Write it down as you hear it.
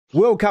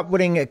World Cup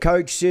winning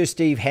coach Sir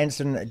Steve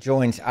Hansen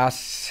joins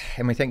us,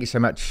 and we thank you so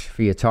much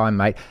for your time,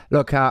 mate.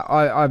 Look,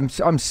 I'm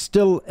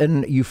still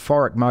in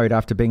euphoric mode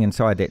after being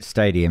inside that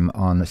stadium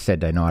on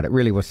Saturday night. It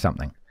really was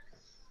something.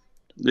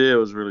 Yeah, it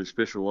was really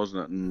special,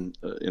 wasn't it?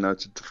 And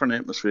it's a different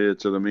atmosphere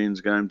to the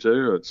men's game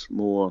too. It's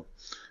more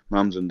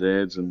mums and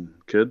dads and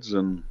kids,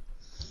 and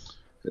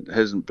it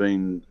hasn't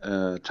been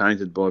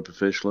tainted by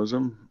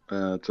professionalism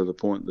to the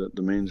point that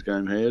the men's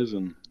game has,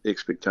 and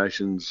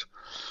expectations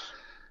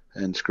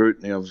and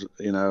scrutiny of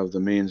the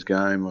men's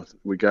game.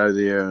 We go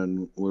there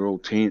and we're all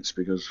tense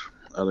because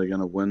are they going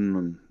to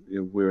win?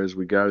 And whereas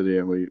we go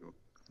there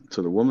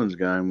to the women's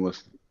game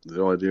with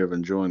the idea of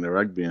enjoying the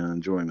rugby and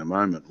enjoying the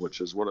moment,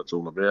 which is what it's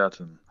all about.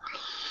 And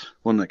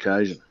on an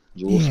occasion,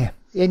 it was awesome.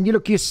 Yeah, and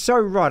you're so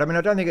right. I mean,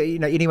 I don't think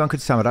anyone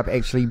could sum it up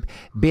actually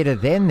better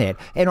than that.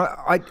 And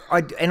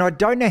I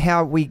don't know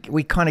how we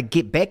kind of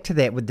get back to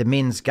that with the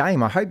men's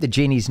game. I hope the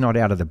genie's not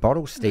out of the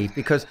bottle, Steve,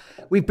 because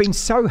we've been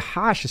so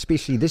harsh,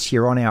 especially this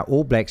year on our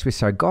All Blacks. We're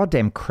so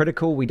goddamn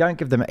critical. We don't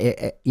give them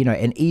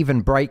an even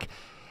break.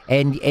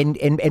 And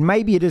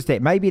maybe it is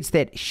that. Maybe it's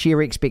that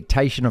sheer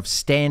expectation of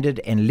standard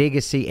and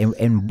legacy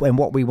and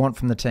what we want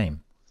from the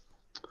team.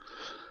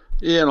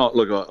 Yeah,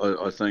 look,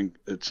 I think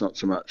it's not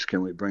so much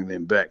can we bring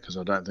them back, because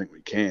I don't think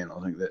we can. I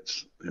think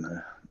that's,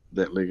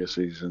 that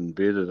legacy's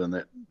embedded in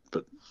that,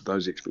 but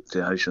those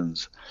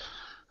expectations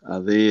are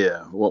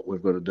there. What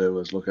we've got to do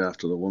is look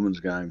after the women's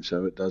game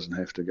so it doesn't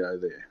have to go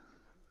there.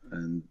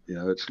 And,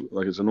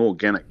 it's an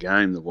organic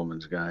game, the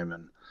women's game,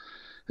 and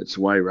it's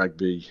the way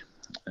rugby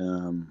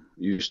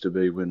used to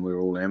be when we were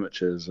all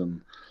amateurs.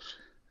 And,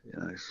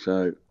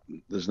 so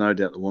there's no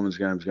doubt the women's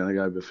game is going to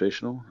go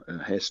professional. It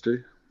has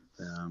to.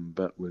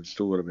 But we've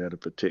still got to be able to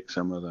protect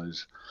some of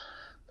those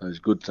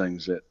good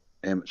things that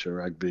amateur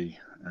rugby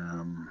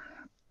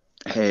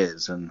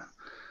has, and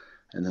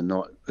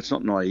it's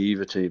not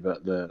naivety,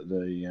 but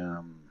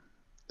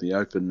the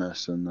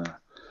openness and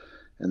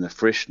the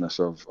freshness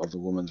of the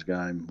women's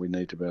game. We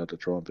need to be able to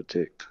try and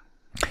protect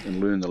and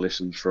learn the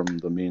lessons from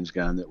the men's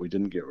game that we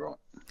didn't get right.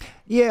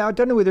 Yeah, I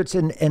don't know whether it's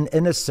an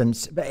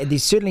innocence, but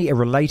there's certainly a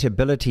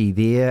relatability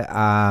there,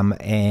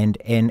 and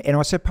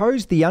I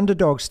suppose the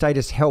underdog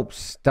status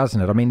helps,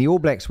 doesn't it? I mean, the All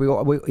Blacks, we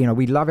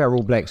love our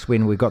All Blacks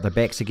when we've got the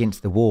backs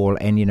against the wall,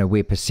 and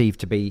we're perceived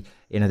to be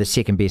the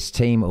second best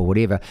team or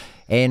whatever,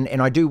 and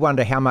I do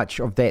wonder how much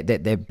of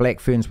that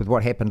Black Ferns with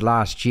what happened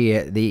last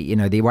year,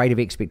 the weight of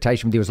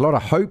expectation. There was a lot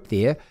of hope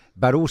there,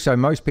 but also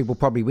most people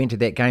probably went to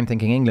that game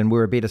thinking England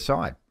were a better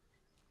side.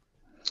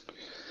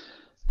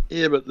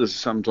 Yeah, but there's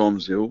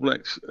sometimes the All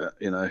Blacks,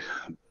 the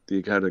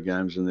Dakota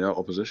games and the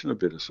opposition are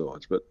better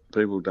sides, but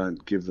people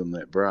don't give them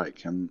that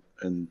break. And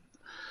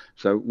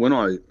so when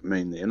I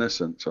mean the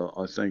innocence,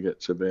 I think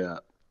it's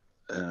about,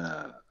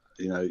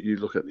 you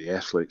look at the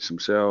athletes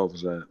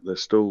themselves, they're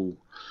still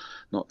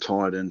not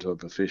tied into a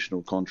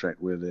professional contract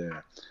where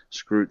they're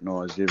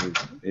scrutinised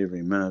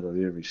every minute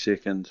of every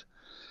second.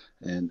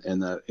 And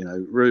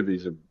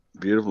Ruby's a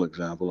beautiful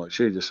example. Like,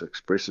 she just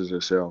expresses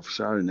herself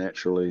so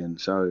naturally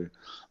and so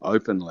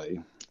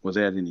openly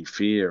without any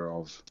fear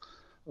of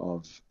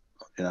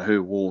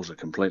her walls are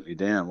completely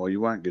down. Well, you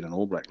won't get an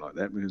All Black like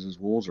that because his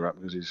walls are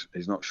up because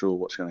he's not sure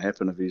what's going to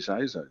happen if he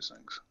says those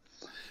things.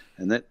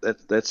 And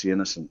that's the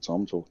innocence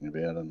I'm talking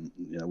about. And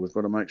we've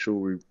got to make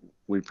sure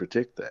we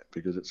protect that,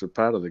 because it's a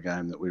part of the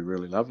game that we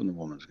really love in the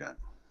women's game.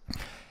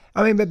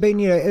 I mean, but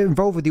being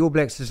involved with the All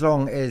Blacks as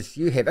long as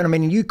you have, and I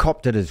mean, you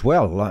copped it as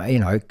well.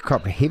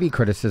 Copped heavy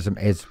criticism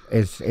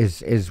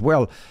as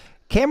well.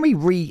 Can we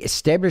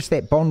re-establish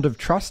that bond of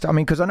trust? I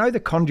mean, because I know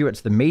the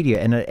conduit's the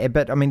media,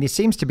 but I mean, there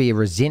seems to be a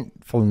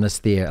resentfulness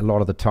there a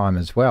lot of the time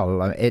as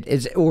well. It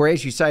is, or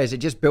as you say, is it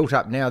just built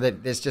up now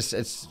that there's just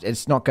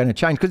it's not going to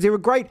change? Because there were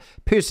great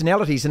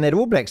personalities in that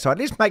All Black side.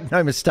 Let's make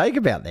no mistake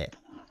about that.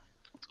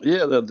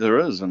 Yeah, there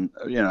is, and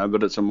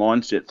but it's a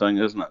mindset thing,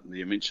 isn't it?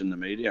 You mentioned the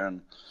media,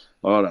 and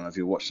I don't know if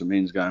you watched the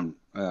men's game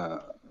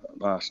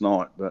last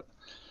night, but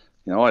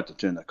I had to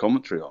turn the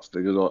commentary off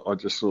because I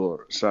just saw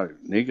it so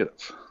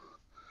negative.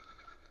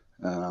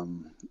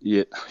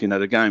 Yet,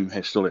 the game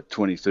has still had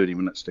 20, 30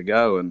 minutes to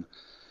go, and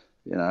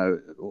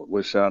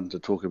we're starting to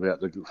talk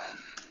about the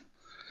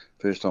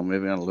first time we're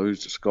ever going to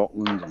lose to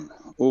Scotland and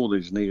all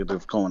these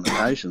negative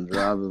connotations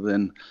rather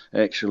than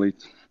actually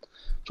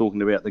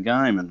talking about the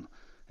game. And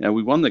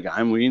we won the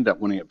game, we end up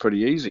winning it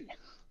pretty easy.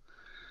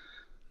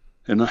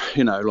 And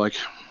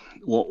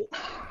what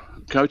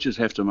coaches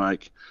have to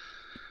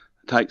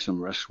take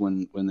some risks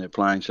when they're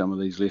playing some of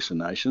these lesser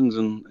nations,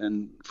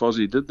 and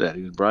Fozzie did that.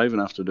 He was brave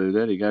enough to do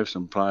that. He gave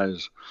some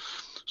players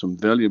some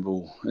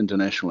valuable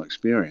international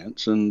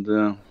experience, and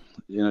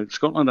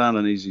Scotland aren't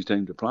an easy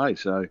team to play,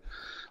 so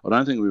I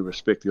don't think we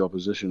respect the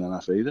opposition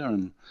enough either.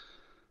 And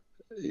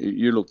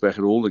you look back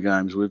at all the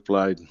games we've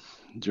played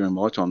during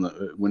my time,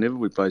 that whenever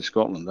we played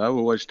Scotland, they were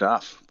always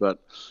tough,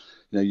 but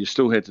you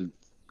still had to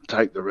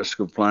take the risk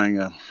of playing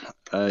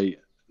a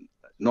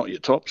not your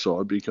top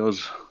side,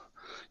 because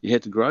you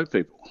had to grow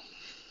people.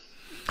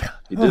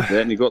 He did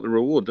that, and he got the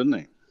reward, didn't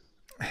he?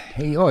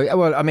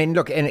 Well, I mean,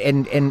 look,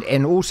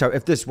 and also,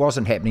 if this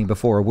wasn't happening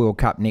before a World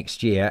Cup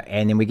next year,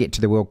 and then we get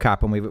to the World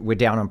Cup and we're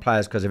down on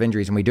players because of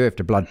injuries, and we do have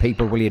to blood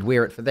people, well, you'd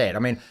wear it for that. I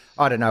mean,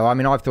 I don't know. I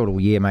mean, I've thought all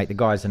year, mate, the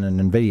guy's in an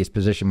invidious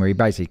position where he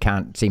basically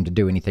can't seem to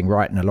do anything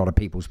right in a lot of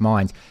people's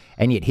minds,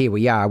 and yet here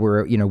we are.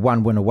 We're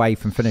one win away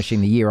from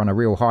finishing the year on a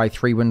real high,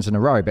 3 wins in a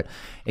row. But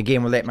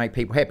again, will that make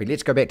people happy?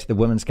 Let's go back to the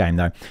women's game,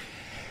 though.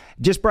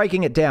 Just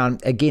breaking it down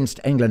against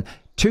England.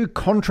 Two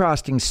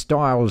contrasting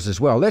styles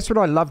as well. That's what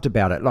I loved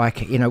about it.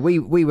 Like, we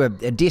were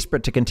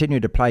desperate to continue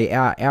to play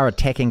our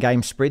attacking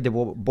game, spread the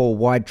ball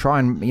wide, try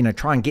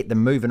and get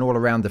them moving all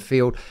around the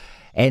field.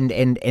 And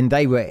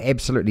they were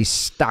absolutely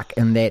stuck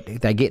in that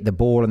they get the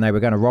ball and they were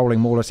going to rolling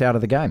maul us out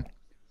of the game.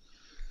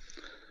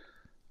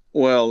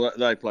 Well,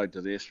 they played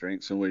to their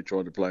strengths and we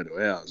tried to play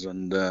to ours.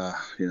 And, there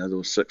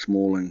was six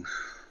maul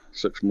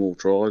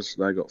tries.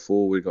 They got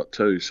 4, we got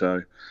 2.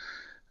 So,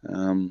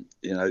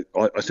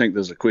 I think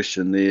there's a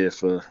question there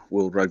for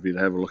World Rugby to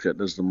have a look at.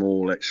 Is the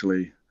maul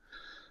actually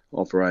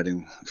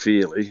operating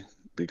fairly?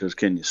 Because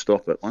can you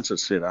stop it? Once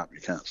it's set up, you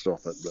can't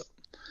stop it. But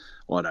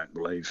I don't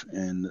believe,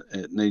 and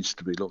it needs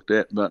to be looked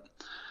at. But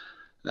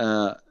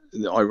the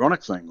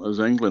ironic thing was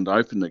England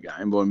opened the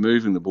game by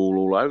moving the ball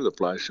all over the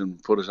place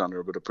and put us under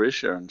a bit of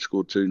pressure and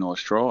scored 2 nice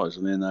tries.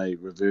 And then they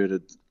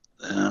reverted,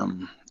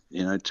 to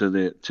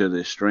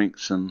their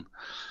strengths. And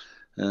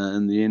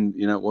in the end,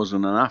 it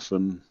wasn't enough.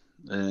 And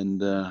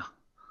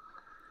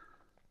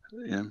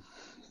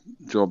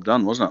job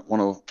done, wasn't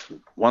it?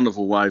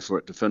 Wonderful way for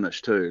it to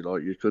finish too.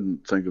 Like, you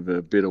couldn't think of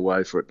a better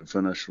way for it to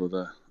finish with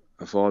a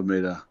 5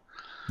 metre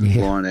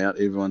line out.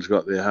 Everyone's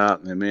got their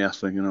heart in their mouth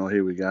thinking, oh,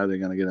 here we go, they're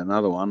going to get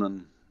another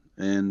one.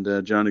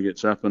 And Jonah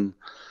gets up and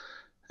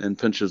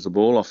pinches the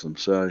ball off them.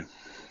 So,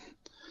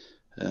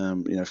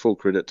 full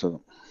credit to them.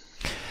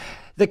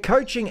 The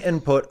coaching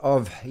input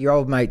of your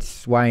old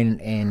mates Wayne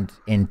and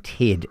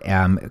Ted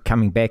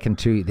coming back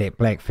into that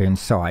Blackfern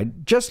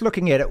side, just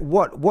looking at it,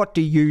 what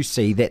do you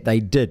see that they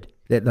did,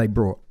 that they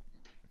brought?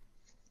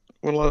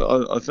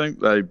 Well, I think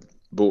they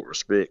brought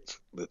respect.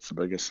 That's the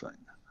biggest thing.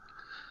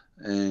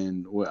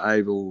 And were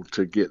able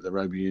to get the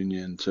rugby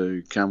union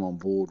to come on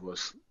board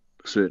with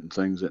certain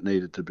things that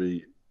needed to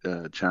be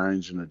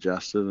changed and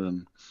adjusted.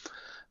 And,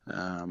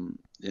 I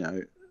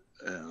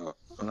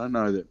don't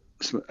know that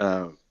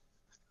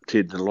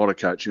Ted did a lot of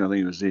coaching. I think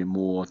he was there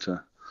more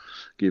to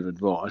give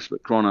advice,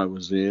 but Chrono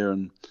was there,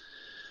 and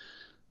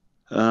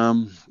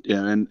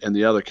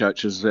the other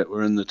coaches that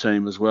were in the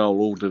team as well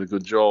all did a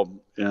good job,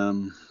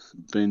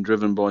 being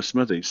driven by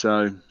Smithy.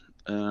 So,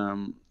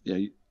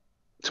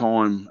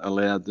 time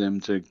allowed them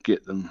to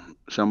get them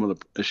some of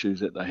the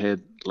issues that they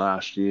had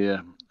last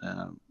year,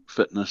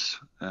 fitness,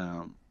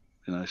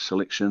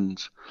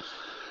 selections,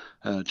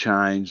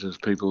 change. There's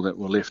people that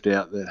were left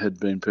out that had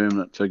been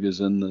permanent figures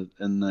in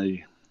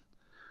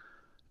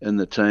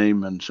the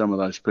team, and some of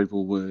those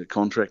people were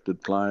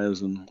contracted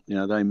players, and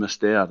they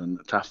missed out, and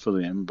tough for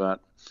them.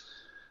 But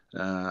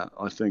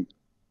I think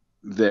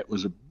that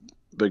was a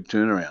big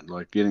turnaround,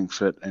 like getting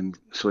fit and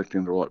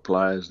selecting the right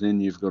players. Then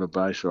you've got a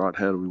base, right?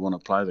 How do we want to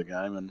play the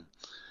game?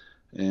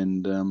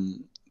 And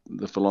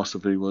the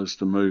philosophy was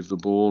to move the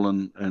ball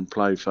and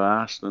play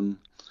fast, and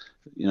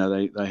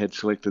they had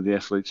selected the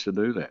athletes to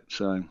do that.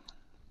 So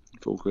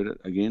full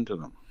credit again to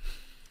them.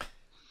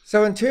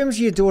 So in terms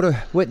of your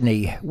daughter,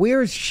 Whitney,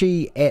 where is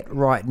she at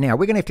right now?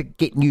 We're going to have to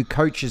get new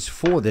coaches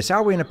for this.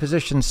 Are we in a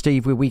position,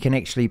 Steve, where we can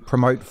actually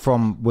promote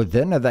from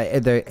within? Are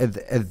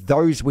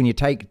those, when you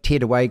take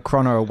Ted away,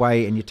 Chrono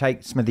away, and you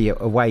take Smithy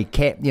away,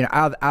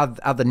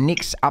 are the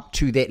next up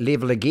to that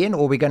level again,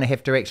 or are we going to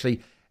have to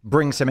actually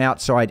bring some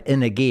outside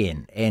in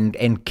again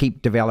and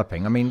keep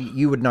developing? I mean,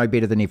 you would know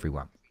better than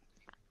everyone.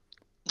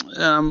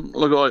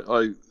 Look,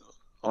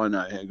 I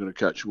know how good a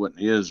coach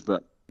Whitney is,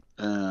 but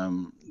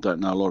don't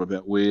know a lot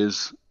about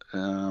Wes.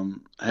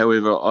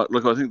 However,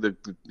 I think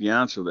the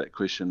answer to that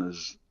question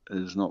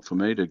is not for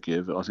me to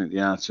give. I think the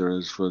answer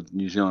is for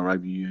New Zealand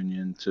Rugby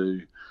Union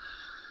to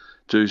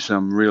do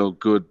some real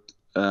good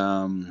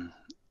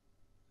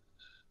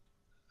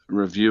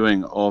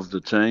reviewing of the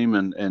team,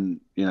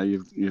 and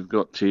you've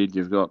got Ted,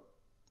 you've got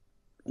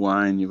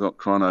Wayne, you've got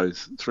Chrono,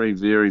 3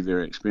 very,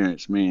 very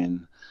experienced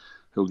men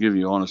who'll give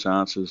you honest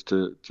answers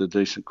to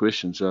decent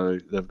questions. So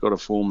they've got to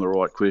form the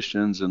right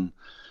questions and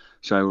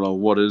say, well,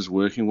 what is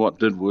working, what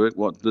did work,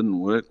 what didn't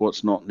work,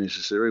 what's not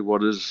necessary,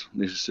 what is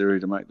necessary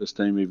to make this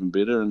team even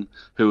better, and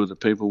who are the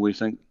people we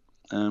think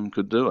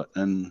could do it.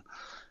 And,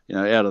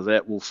 out of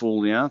that will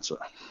fall the answer.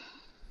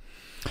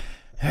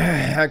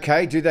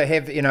 Okay, do they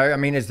have,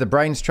 is the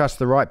brains trust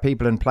the right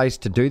people in place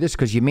to do this?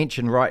 Because you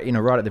mentioned right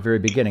at the very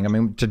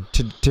beginning,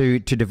 to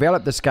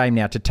develop this game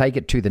now, to take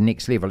it to the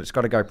next level, it's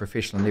got to go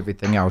professional and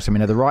everything else.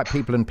 Are the right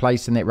people in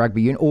place in that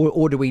rugby union,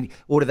 or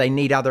do they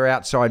need other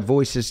outside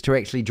voices to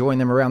actually join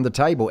them around the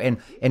table and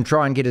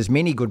try and get as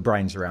many good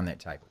brains around that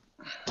table?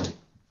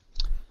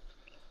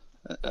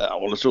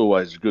 Well, it's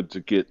always good to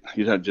get,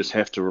 you don't just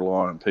have to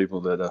rely on people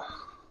that are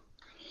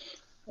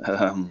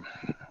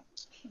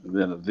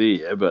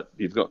there, but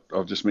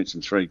I've just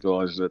mentioned 3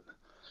 guys that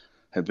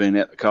have been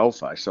at the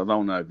coalface, so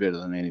they'll know better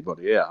than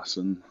anybody else.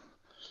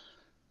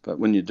 But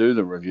when you do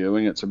the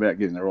reviewing, it's about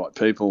getting the right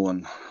people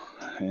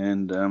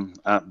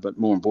but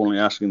more importantly,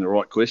 asking the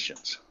right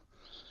questions.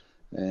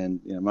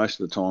 And most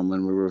of the time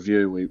when we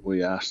review,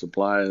 we ask the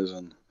players,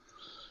 and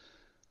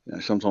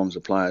sometimes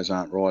the players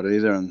aren't right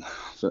either, and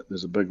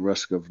there's a big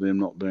risk of them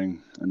not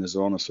being as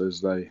honest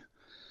as they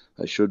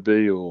should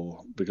be,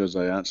 or because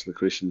they answer the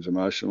questions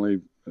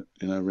emotionally,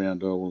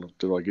 around, oh, well,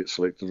 did I get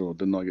selected or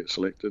didn't I get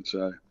selected?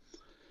 So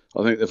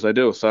I think if they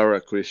do a thorough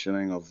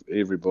questioning of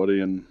everybody,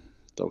 and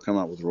they'll come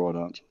up with the right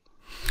answer.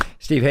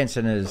 Steve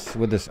Hansen is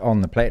with us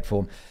on the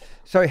platform.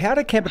 So how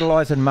to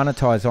capitalise and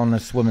monetise on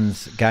this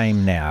women's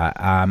game now?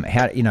 I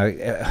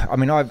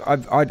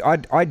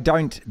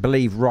don't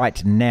believe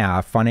right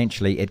now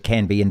financially it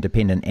can be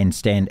independent and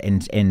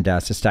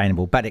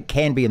sustainable, but it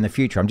can be in the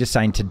future. I'm just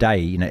saying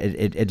today,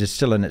 it is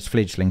still in its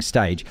fledgling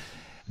stage,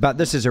 but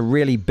this is a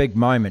really big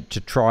moment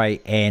to try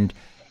and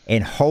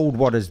hold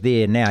what is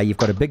there now. You've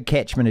got a big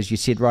catchment, as you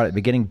said right at the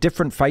beginning,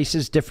 different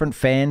faces, different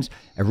fans,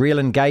 a real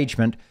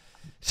engagement.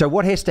 So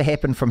what has to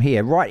happen from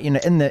here, right?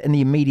 In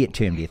the immediate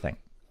term, do you think?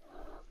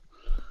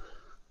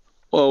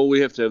 Well, we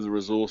have to have the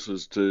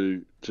resources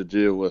to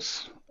deal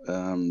with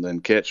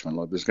the catchment.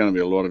 Like, there's going to be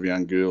a lot of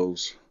young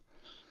girls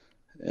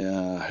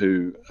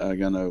who are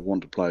going to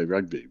want to play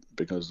rugby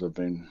because they've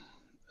been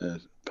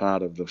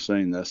they've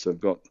seen this. They've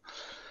got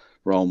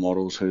role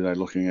models who they're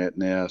looking at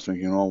now,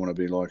 thinking, oh, I want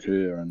to be like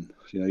her. And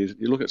you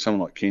look at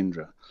someone like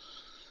Kendra.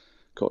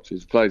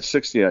 She's played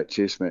 68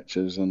 test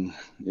matches, and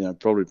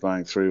probably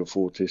playing 3 or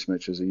 4 test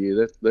matches a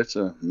year. That's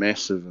a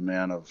massive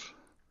amount of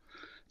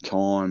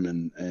time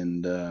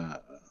and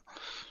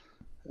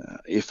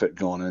effort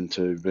gone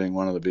into being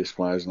one of the best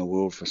players in the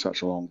world for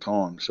such a long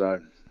time. So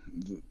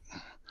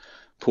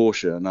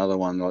Portia, another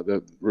one, like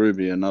that,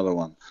 Ruby, another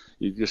one.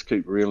 You just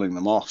keep reeling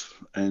them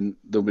off, and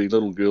there'll be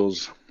little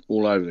girls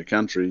all over the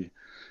country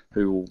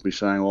who will be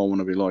saying, oh, I want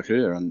to be like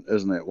her, and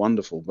isn't that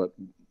wonderful? But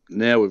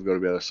now we've got to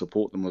be able to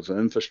support them with the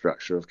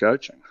infrastructure of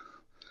coaching.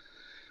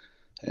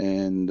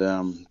 And,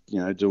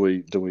 do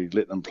we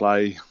let them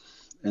play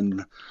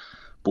in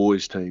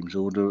boys teams,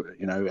 or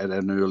at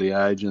an early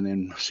age, and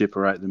then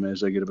separate them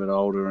as they get a bit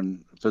older,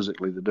 and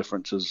physically the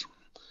differences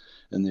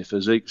in their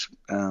physiques,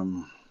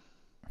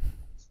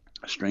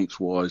 strengths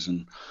wise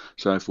and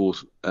so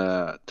forth,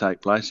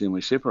 take place, and we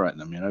separate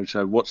them.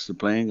 So what's the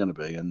plan going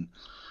to be? And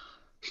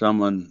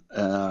someone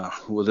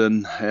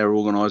within our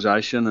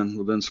organisation and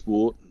within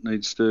sport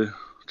needs to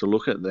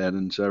look at that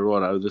and say,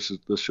 righto, this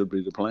should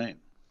be the plan.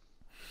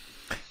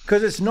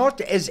 Because it's not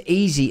as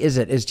easy, is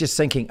it, as just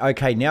thinking,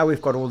 okay, now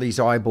we've got all these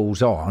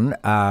eyeballs on,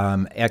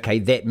 okay,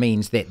 that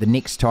means that the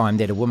next time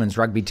that a women's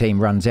rugby team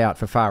runs out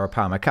for Farah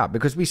Palmer Cup,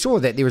 because we saw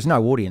that there was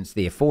no audience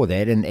there for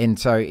that, and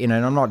so, and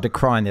I'm not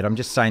decrying that, I'm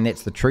just saying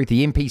that's the truth.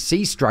 The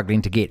NPC's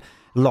struggling to get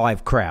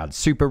live crowds.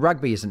 Super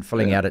Rugby isn't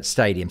filling out its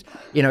stadiums.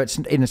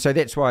 So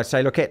that's why I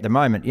say, look, at the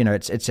moment,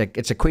 it's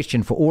a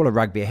question for all of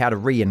rugby how to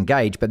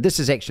re-engage, but this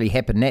has actually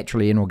happened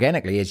naturally and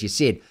organically, as you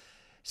said.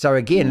 So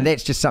again,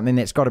 that's just something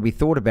that's got to be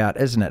thought about,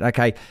 isn't it?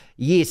 Okay,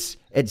 yes,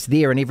 it's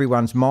there in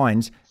everyone's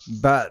minds,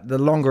 but the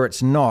longer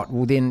it's not,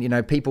 well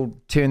then, people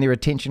turn their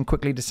attention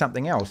quickly to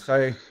something else.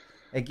 So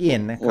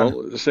again,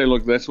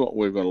 look, that's what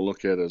we've got to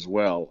look at as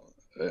well.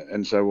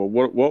 And so,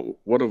 well,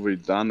 what have we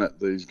done at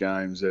these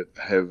games that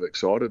have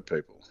excited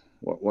people?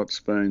 What's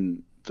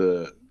been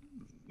the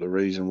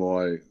reason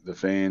why the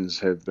fans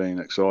have been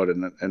excited?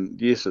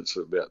 And yes, it's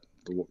about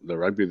the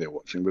rugby they're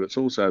watching, but it's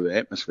also the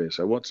atmosphere.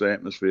 So what's the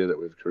atmosphere that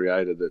we've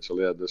created that's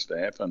allowed this to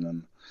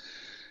happen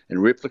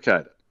and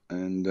replicate it?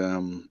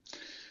 And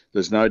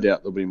there's no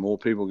doubt there'll be more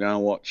people go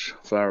and watch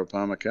Farah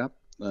Palmer Cup.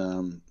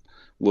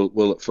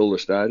 Will it fill the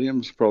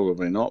stadiums?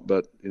 Probably not,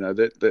 but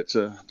that's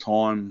a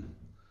time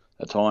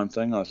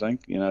thing, I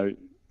think.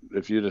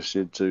 If you'd have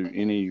said to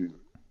any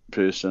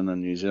person in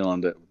New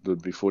Zealand that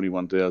there'd be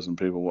 41,000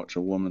 people watch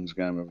a women's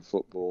game of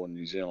football in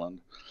New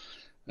Zealand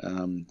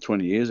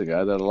 20 years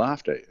ago, they'd have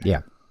laughed at you.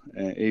 Yeah.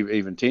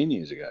 Even 10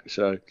 years ago.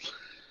 So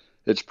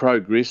it's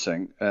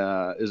progressing.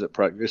 Is it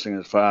progressing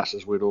as fast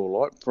as we'd all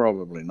like?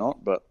 Probably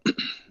not. But,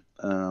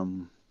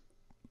 the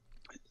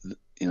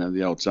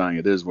old saying,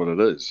 it is what it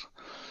is.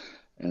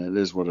 And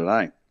it is what it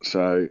ain't.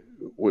 So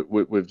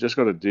we've just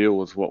got to deal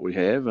with what we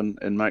have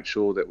and make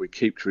sure that we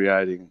keep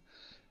creating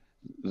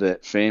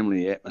that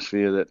family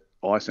atmosphere that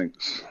I think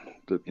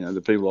that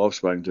the people I've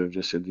spoken to have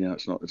just said,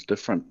 it's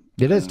different.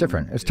 It is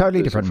different. It's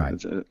totally different,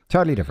 mate.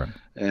 Totally different.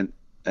 And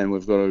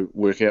we've got to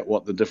work out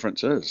what the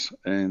difference is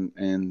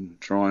and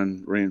try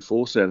and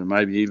reinforce that, and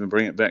maybe even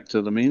bring it back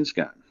to the men's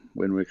game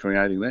when we're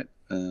creating that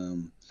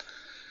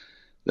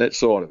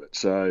side of it.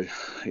 So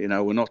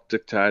we're not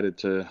dictated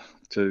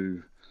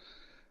to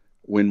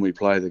when we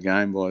play the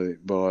game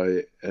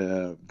by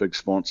big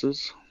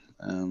sponsors.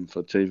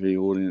 For TV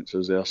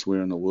audiences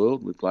elsewhere in the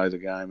world, we play the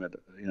game at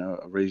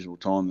a reasonable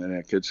time that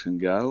our kids can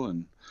go,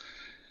 and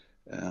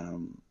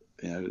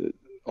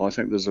I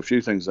think there's a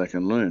few things they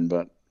can learn,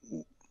 but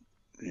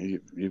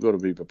you've got to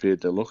be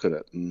prepared to look at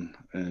it and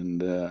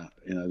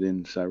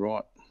then say,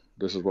 right,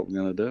 this is what we're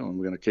going to do, and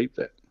we're going to keep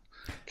that.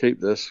 Keep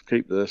this,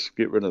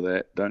 get rid of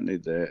that, don't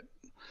need that,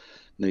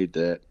 need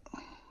that,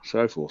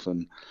 so forth.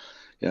 And,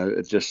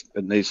 it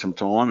needs some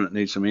time and it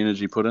needs some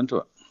energy put into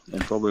it,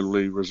 and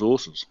probably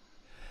resources.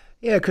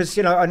 Yeah, because,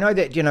 I know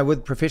that,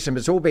 with professionalism,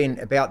 it's all been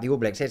about the All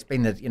Blacks. That's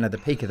been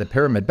the peak of the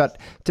pyramid. But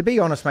to be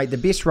honest, mate, the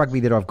best rugby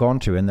that I've gone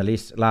to in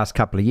the last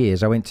couple of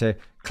years, I went to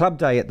Club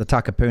Day at the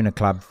Takapuna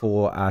Club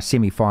for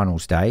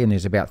semi-finals day, and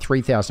there's about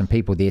 3,000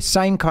 people there.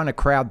 Same kind of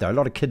crowd, though. A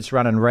lot of kids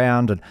running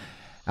around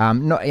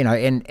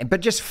and,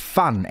 but just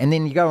fun. And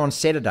then you go on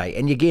Saturday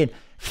and you get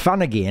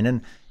fun again.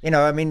 And,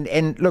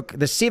 and look,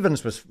 the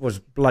Sevens was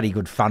bloody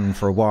good fun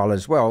for a while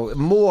as well.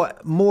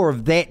 More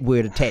of that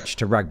word attached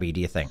to rugby, do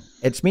you think?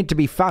 It's meant to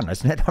be fun,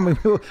 isn't it? I mean,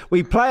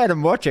 we play it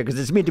and watch it because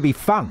it's meant to be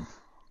fun.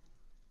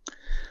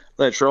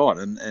 That's right.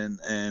 And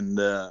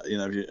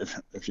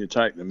if you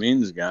take the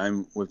men's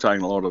game, we've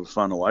taken a lot of the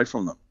fun away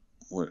from them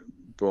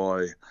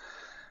by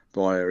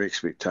our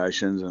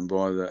expectations and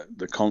by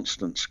the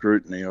constant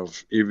scrutiny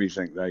of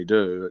everything they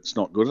do. It's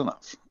not good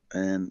enough.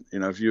 And,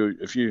 if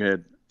you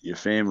had your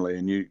family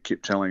and you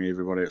kept telling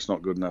everybody it's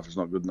not good enough, it's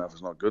not good enough,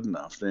 it's not good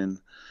enough, then,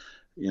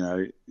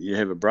 you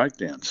have a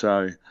breakdown.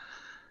 So,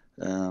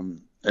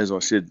 as I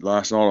said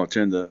last night, I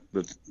turned the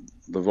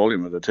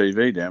volume of the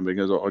TV down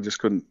because I just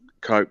couldn't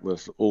cope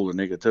with all the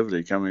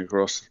negativity coming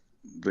across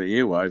the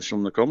airwaves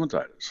from the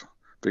commentators,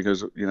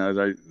 because,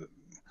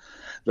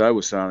 they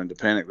were starting to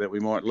panic that we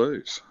might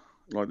lose.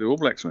 Like the All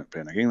Blacks weren't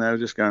panicking. They were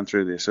just going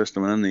through their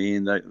system, and in the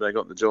end, they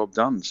got the job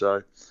done.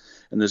 So,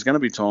 and there's going to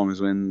be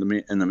times when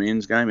in the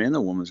men's game and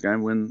the women's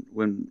game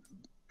when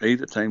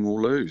either team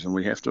will lose, and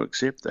we have to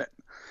accept that.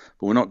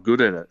 But we're not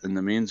good at it in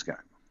the men's game.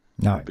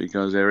 No.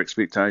 Because our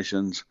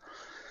expectations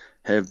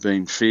have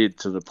been fed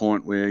to the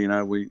point where,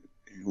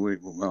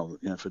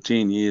 for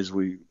 10 years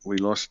we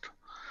lost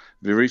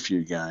very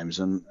few games,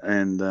 and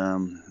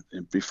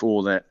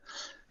before that,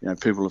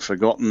 people have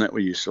forgotten that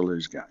we used to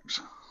lose games.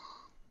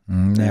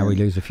 Now we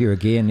lose a few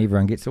again.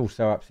 Everyone gets all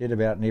so upset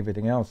about it and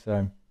everything else.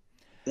 So.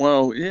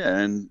 Well, yeah,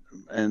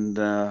 and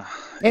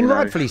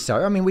rightfully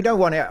so. I mean, we don't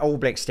want our All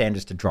Black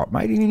standards to drop,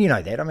 mate. You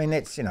know that. I mean,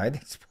 that's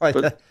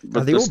probably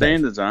but the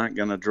standards aren't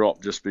going to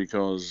drop just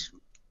because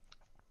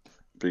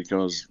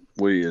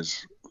we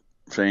as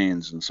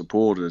fans and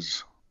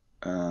supporters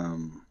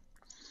can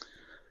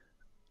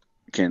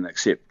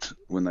accept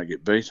when they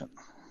get beaten.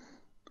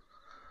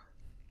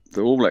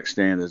 The All Black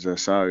standards are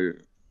so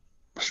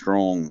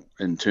strong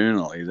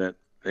internally that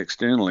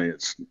externally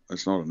it's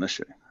not an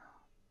issue.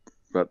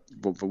 But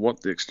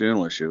what the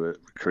external issue it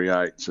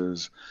creates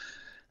is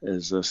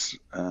this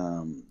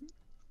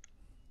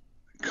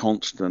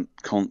constant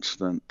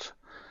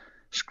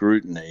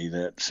scrutiny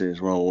that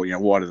says, well,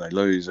 why do they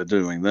lose? They're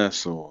doing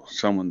this, or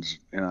someone's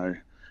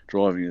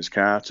driving his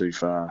car too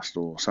fast,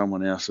 or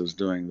someone else is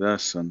doing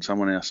this and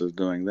someone else is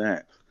doing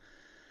that.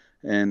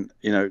 And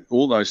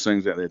all those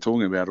things that they're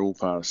talking about are all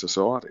part of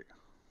society.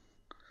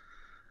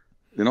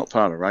 They're not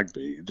part of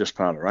rugby, just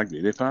part of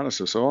rugby. They're part of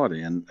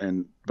society,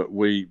 but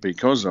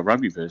because a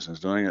rugby person is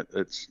doing it,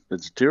 it's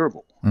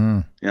terrible.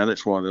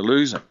 That's why they're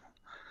losing,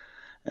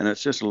 and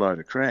it's just a load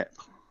of crap.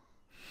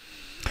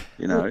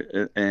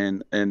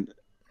 And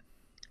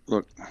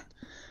look,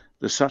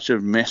 there's such a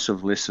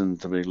massive lesson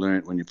to be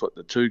learnt when you put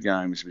the two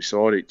games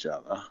beside each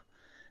other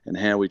and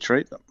how we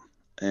treat them.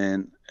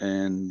 And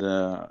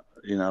I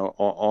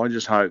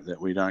just hope that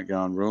we don't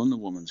go and ruin the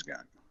women's game,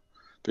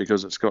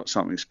 because it's got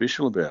something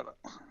special about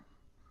it.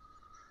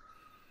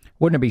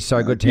 Wouldn't it be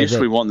so good to have Yes,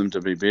 we want them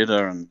to be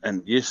better,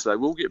 and yes, they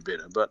will get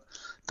better, but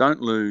don't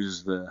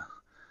lose the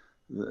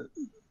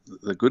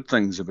good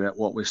things about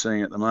what we're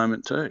seeing at the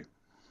moment too.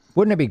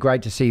 Wouldn't it be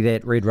great to see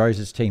that Red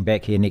Roses team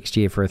back here next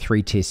year for a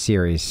 3-test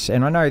series?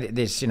 And I know that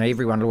there's,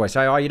 everyone will always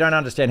say, oh, you don't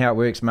understand how it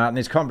works, Martin.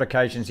 There's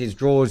complications, there's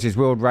draws, there's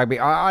World Rugby.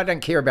 I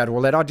don't care about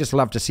all that. I'd just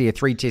love to see a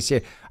 3-test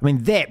series. I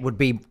mean, that would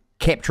be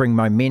capturing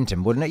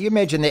momentum, wouldn't it? You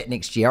imagine that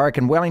next year. I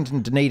reckon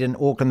Wellington, Dunedin,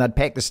 Auckland, they'd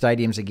pack the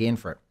stadiums again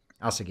for it,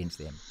 us against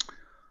them.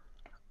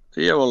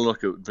 Yeah, well,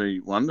 look, it would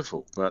be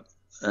wonderful, but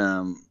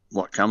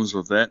what comes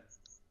with that,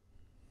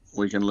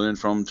 we can learn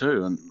from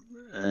too.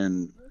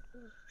 And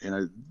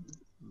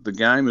the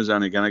game is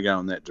only going to go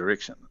in that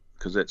direction,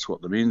 because that's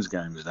what the men's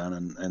game has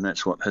done, and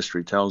that's what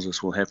history tells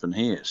us will happen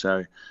here.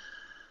 So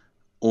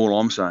all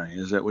I'm saying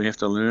is that we have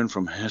to learn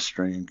from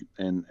history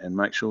and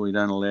make sure we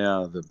don't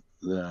allow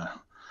the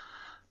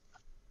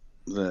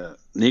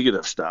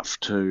negative stuff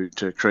to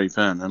creep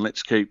in, and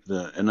let's keep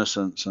the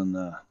innocence and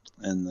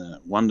the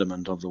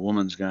wonderment of the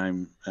women's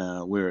game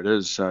where it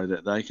is, so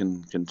that they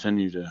can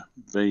continue to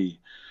be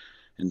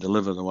and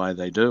deliver the way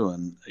they do.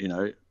 And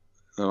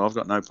I've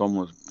got no problem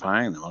with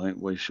paying them. I think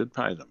we should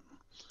pay them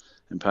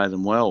and pay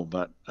them well,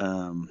 but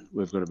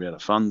we've got to be able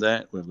to fund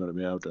that. We've got to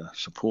be able to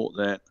support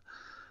that.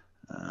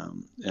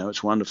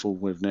 It's wonderful.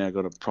 We've now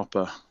got a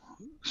proper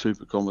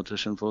super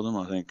competition for them.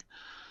 I think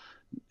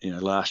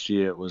last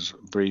year it was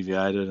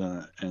abbreviated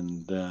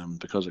and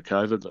because of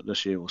COVID, but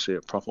this year we'll see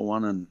a proper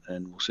one,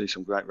 and we'll see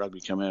some great rugby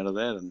come out of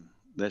that, and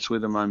that's where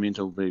the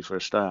momentum will be for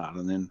a start,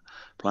 and then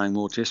playing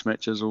more test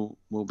matches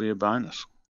will be a bonus.